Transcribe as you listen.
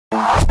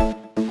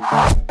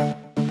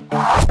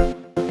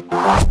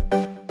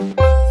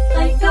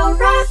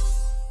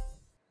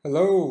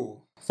Hello,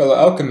 fellow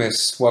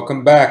alchemists.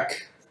 Welcome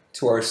back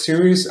to our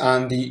series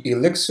on the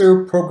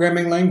Elixir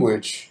programming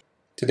language.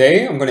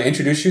 Today, I'm going to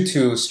introduce you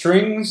to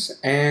strings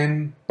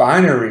and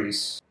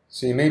binaries.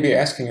 So you may be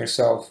asking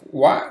yourself,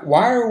 why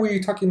are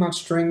we talking about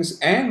strings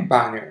and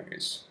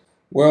binaries?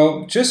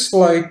 Well, just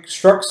like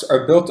structs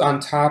are built on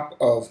top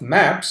of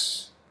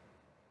maps,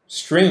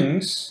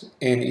 strings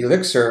in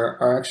Elixir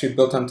are actually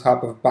built on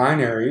top of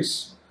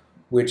binaries,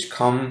 which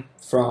come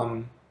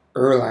from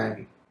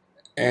Erlang.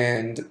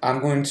 And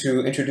I'm going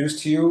to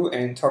introduce to you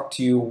and talk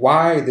to you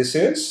why this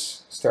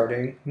is,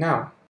 starting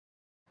now.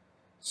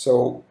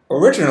 So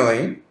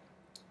originally,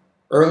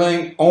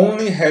 Erlang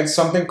only had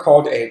something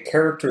called a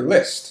character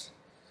list.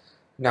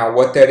 Now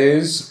what that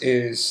is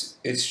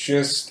it's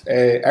just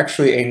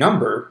actually a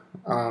number.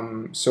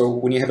 So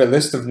when you have a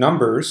list of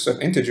numbers,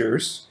 of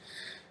integers,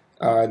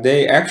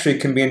 they actually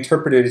can be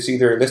interpreted as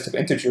either a list of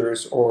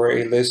integers or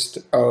a list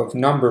of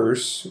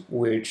numbers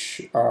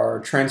which are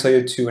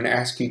translated to an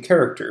ASCII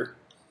character.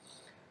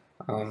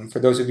 For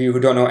those of you who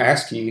don't know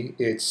ASCII,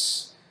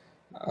 it's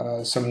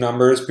some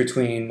numbers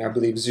between, I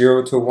believe,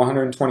 0 to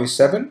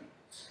 127.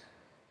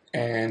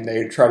 And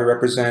they try to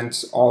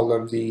represent all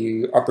of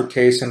the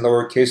uppercase and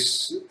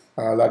lowercase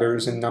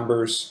letters and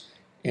numbers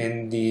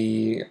in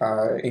the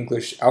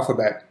English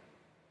alphabet.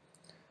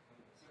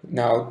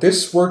 Now,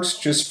 this works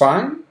just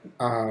fine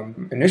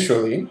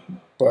initially,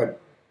 but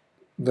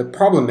the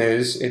problem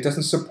is it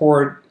doesn't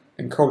support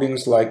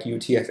encodings like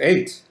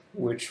UTF-8,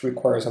 which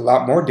requires a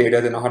lot more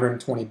data than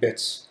 120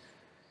 bits.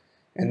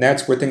 And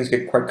that's where things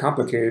get quite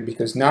complicated,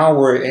 because now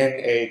we're in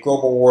a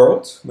global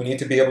world. We need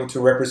to be able to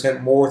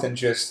represent more than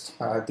just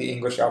the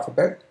English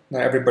alphabet.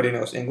 Not everybody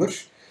knows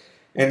English.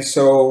 And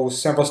so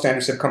several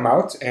standards have come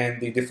out,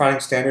 and the defining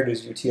standard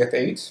is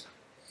UTF-8,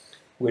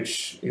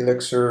 which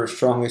Elixir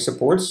strongly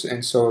supports.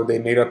 And so they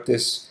made up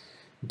this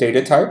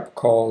data type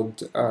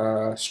called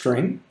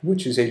string,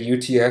 which is a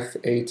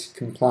UTF-8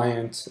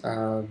 compliant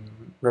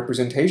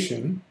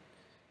representation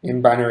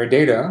in binary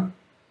data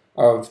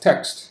of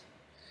text.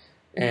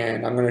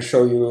 And I'm going to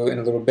show you in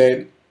a little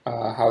bit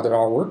how that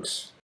all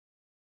works.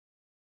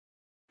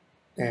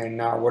 And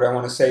now what I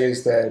want to say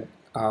is that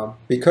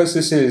because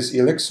this is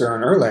Elixir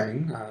and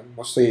Erlang,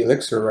 mostly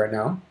Elixir right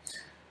now,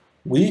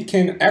 we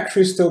can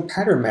actually still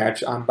pattern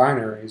match on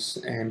binaries.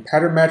 And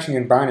pattern matching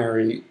in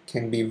binary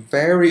can be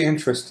very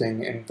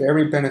interesting and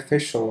very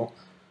beneficial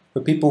for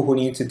people who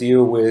need to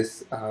deal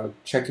with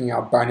checking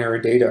out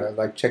binary data,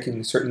 like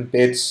checking certain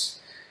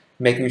bits,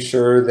 making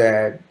sure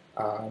that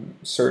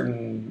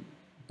certain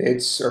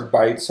bits or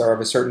bytes are of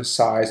a certain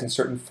size and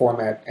certain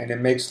format, and it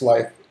makes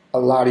life a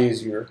lot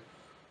easier.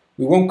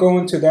 We won't go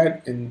into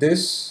that in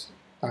these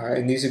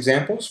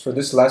examples for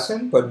this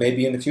lesson, but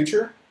maybe in the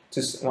future.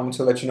 Just wanted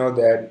to let you know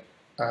that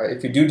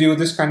if you do deal with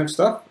this kind of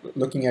stuff,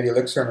 looking at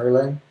Elixir and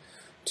Erlang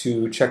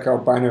to check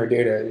out binary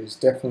data is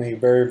definitely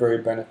very, very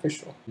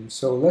beneficial.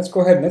 So let's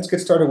go ahead and let's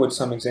get started with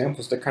some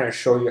examples to kind of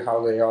show you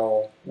how they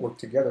all work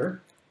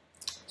together.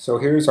 So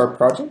here's our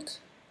project,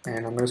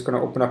 and I'm just going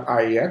to open up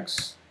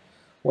IEX.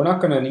 We're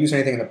not going to use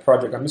anything in the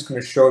project. I'm just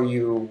going to show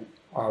you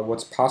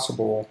what's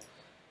possible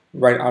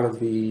right out of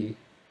the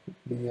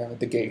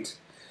gate.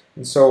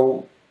 And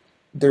so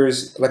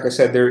there's, like I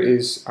said, there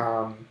is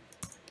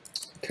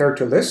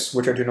character lists,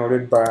 which are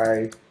denoted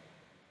by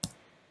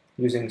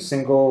using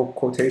single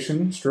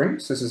quotation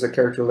strings. This is a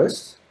character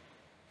list.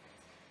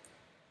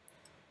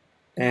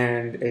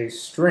 And a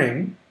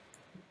string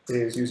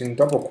is using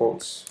double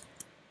quotes.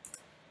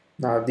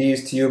 Now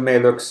these to you may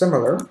look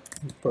similar,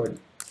 but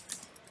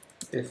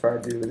if I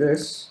do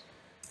this,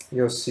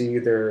 you'll see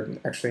they're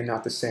actually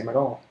not the same at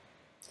all.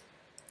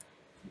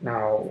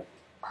 Now,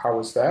 how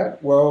is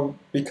that? Well,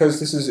 because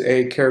this is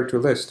a character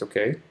list,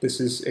 okay? This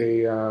is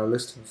a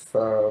list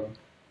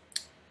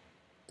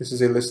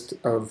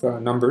of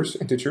numbers,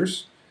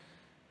 integers,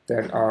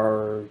 that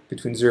are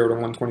between 0 to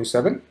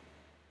 127.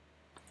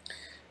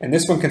 And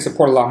this one can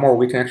support a lot more.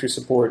 We can actually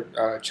support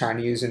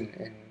Chinese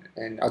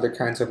and other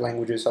kinds of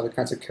languages, other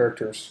kinds of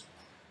characters.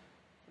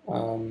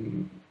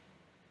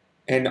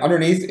 And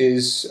underneath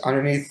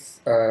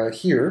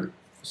here,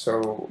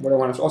 so what I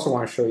also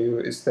want to show you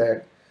is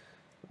that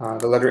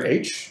the letter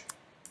H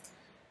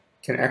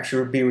can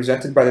actually be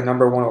represented by the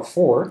number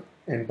 104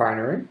 in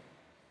binary.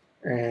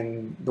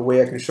 And the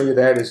way I can show you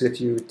that is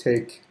if you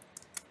take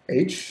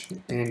H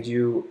and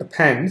you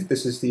append,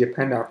 this is the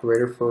append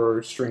operator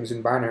for strings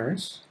and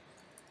binaries,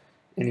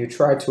 and you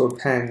try to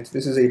append,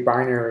 this is a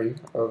binary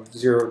of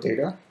 0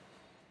 data.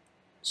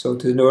 So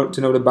to note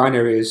a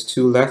binary is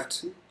 2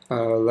 left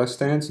less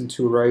thans and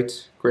 2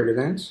 right greater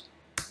thans.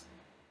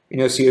 And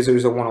you'll see as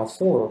there's a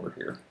 104 over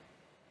here.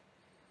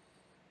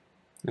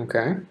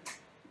 Okay.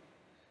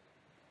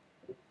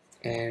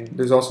 And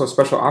there's also a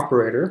special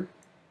operator,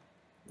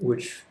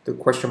 which the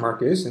question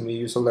mark is, and we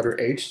use the letter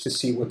H to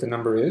see what the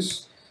number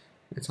is.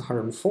 It's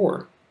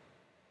 104.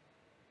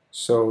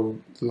 So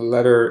the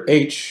letter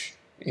H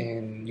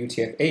in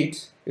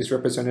UTF-8 is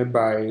represented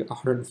by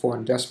 104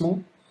 in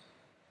decimal,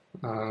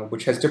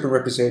 which has different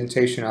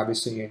representation,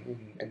 obviously,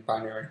 in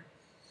binary.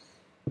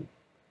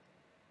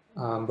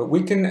 But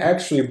we can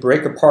actually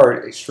break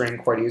apart a string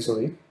quite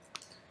easily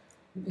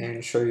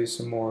and show you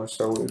some more.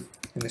 So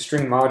in the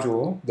string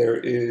module, there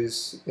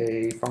is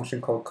a function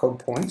called code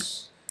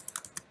points,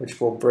 which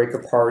will break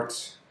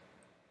apart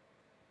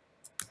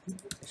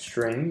a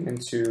string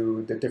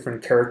into the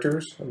different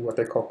characters, or what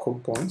they call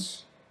code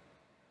points.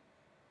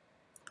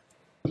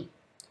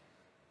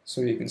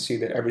 So you can see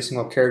that every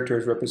single character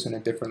is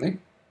represented differently.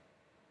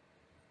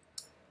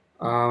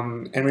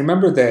 And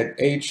remember that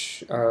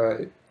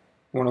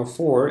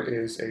H104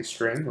 is a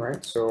string,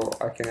 right? So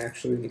I can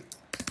actually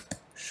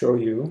show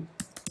you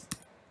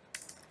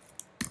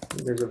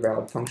there's a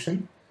valid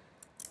function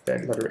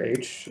that letter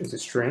H is a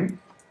string.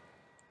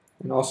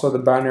 And also the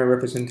binary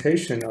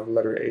representation of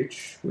letter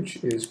H, which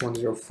is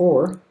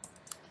 104,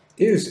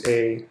 is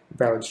a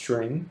valid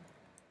string.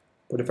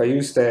 But if I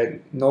use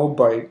that null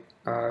byte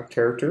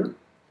character,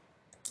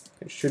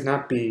 it should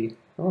not be.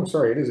 Oh,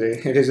 sorry, it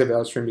is a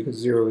valid string because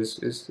 0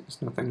 is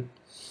nothing,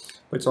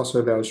 but it's also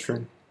a valid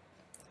string.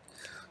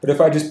 But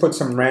if I just put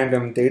some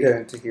random data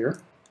into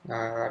here,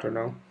 I don't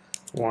know,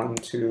 1,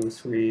 2,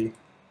 3,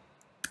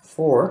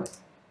 4.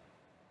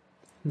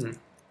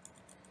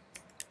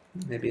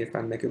 Maybe if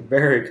I make it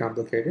very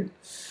complicated.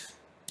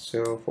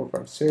 So 4,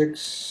 5,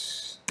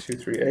 6, 2,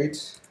 3,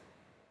 8.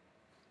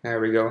 There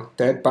we go.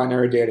 That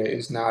binary data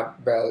is not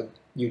valid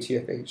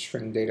UTF-8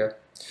 string data.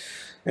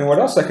 And what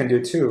else I can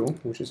do too,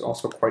 which is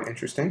also quite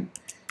interesting,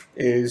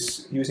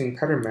 is using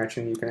pattern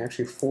matching, you can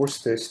actually force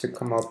this to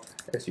come up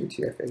as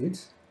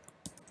UTF-8,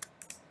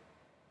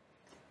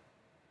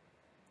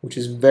 which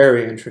is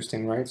very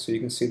interesting, right? So you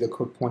can see the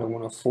code point of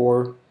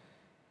 104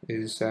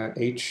 is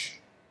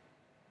H,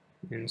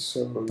 and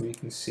so we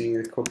can see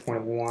the code point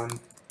of 1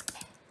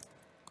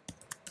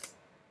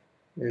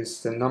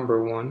 is the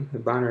number 1, the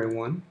binary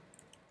 1.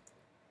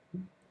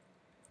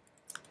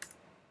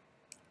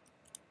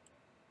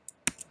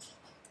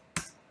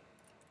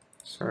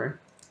 Sorry,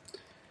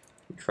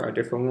 try a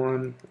different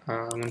one.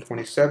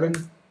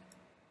 127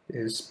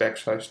 is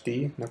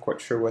 \d. Not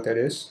quite sure what that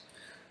is.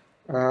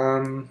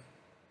 I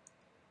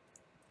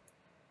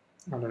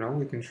don't know.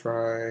 We can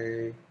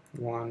try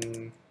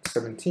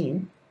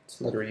 117.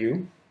 It's letter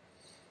U,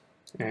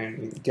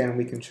 and again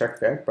we can check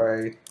that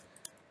by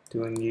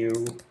doing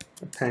U,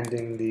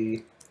 appending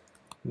the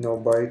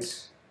null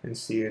byte, and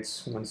see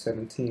it's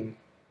 117.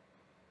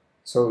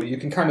 So you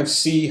can kind of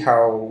see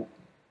how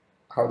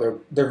they're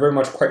very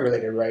much quite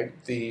related, right?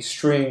 The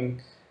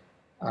string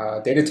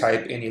data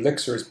type in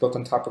Elixir is built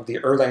on top of the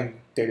Erlang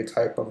data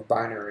type of a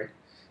binary,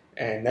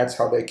 and that's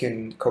how they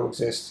can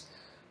coexist.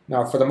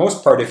 Now, for the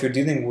most part, if you're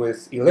dealing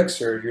with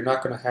Elixir, you're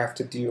not going to have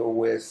to deal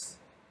with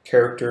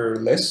character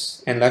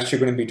lists unless you're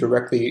going to be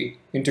directly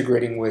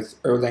integrating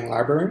with Erlang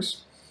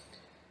libraries,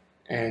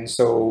 and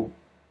so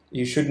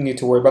you shouldn't need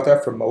to worry about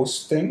that for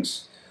most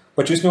things.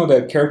 But just know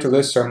that character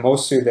lists are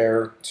mostly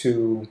there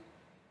to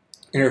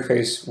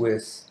interface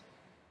with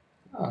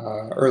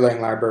Erlang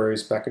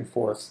libraries back and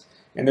forth,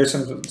 and there's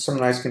some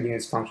nice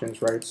convenience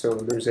functions, right? So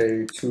there's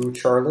a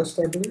toChar list,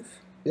 I believe.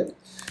 Yep.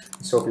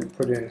 So if we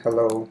put in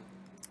hello,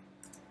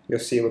 you'll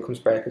see what comes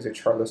back is a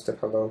char list of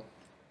hello,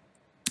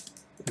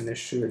 and this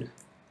should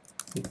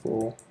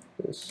equal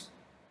this,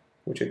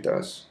 which it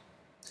does.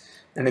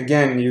 And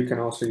again, you can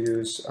also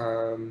use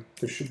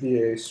there should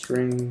be a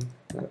string,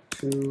 not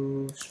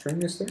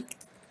toString, is there?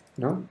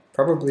 No,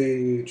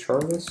 probably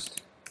char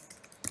list.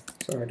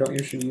 Sorry, I don't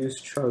usually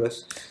use char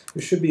list.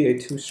 There should be a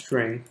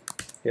toString.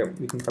 Yep,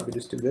 we can probably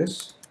just do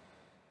this,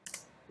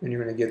 and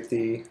you're going to get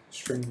the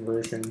string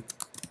version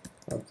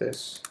of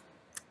this.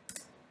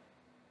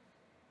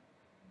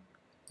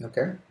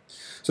 Okay,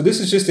 so this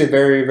is just a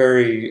very,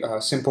 very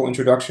simple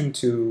introduction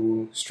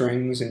to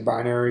strings and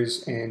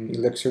binaries and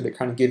Elixir to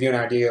kind of give you an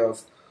idea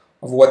of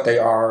what they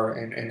are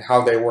and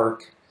how they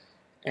work.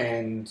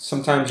 And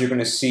sometimes you're going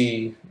to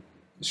see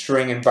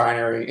string and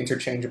binary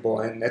interchangeable,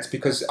 and that's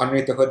because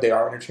underneath the hood they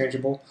are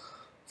interchangeable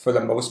for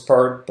the most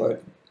part,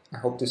 but I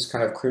hope this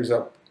kind of clears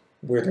up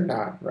where they're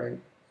not, right?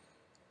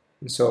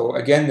 And so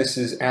again, this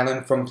is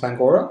Alan from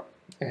Plangora,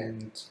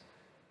 and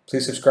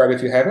please subscribe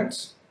if you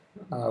haven't.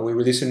 We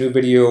release a new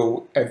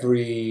video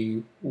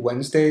every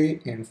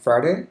Wednesday and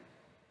Friday,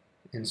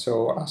 and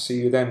so I'll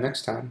see you then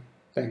next time.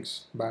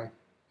 Thanks. Bye.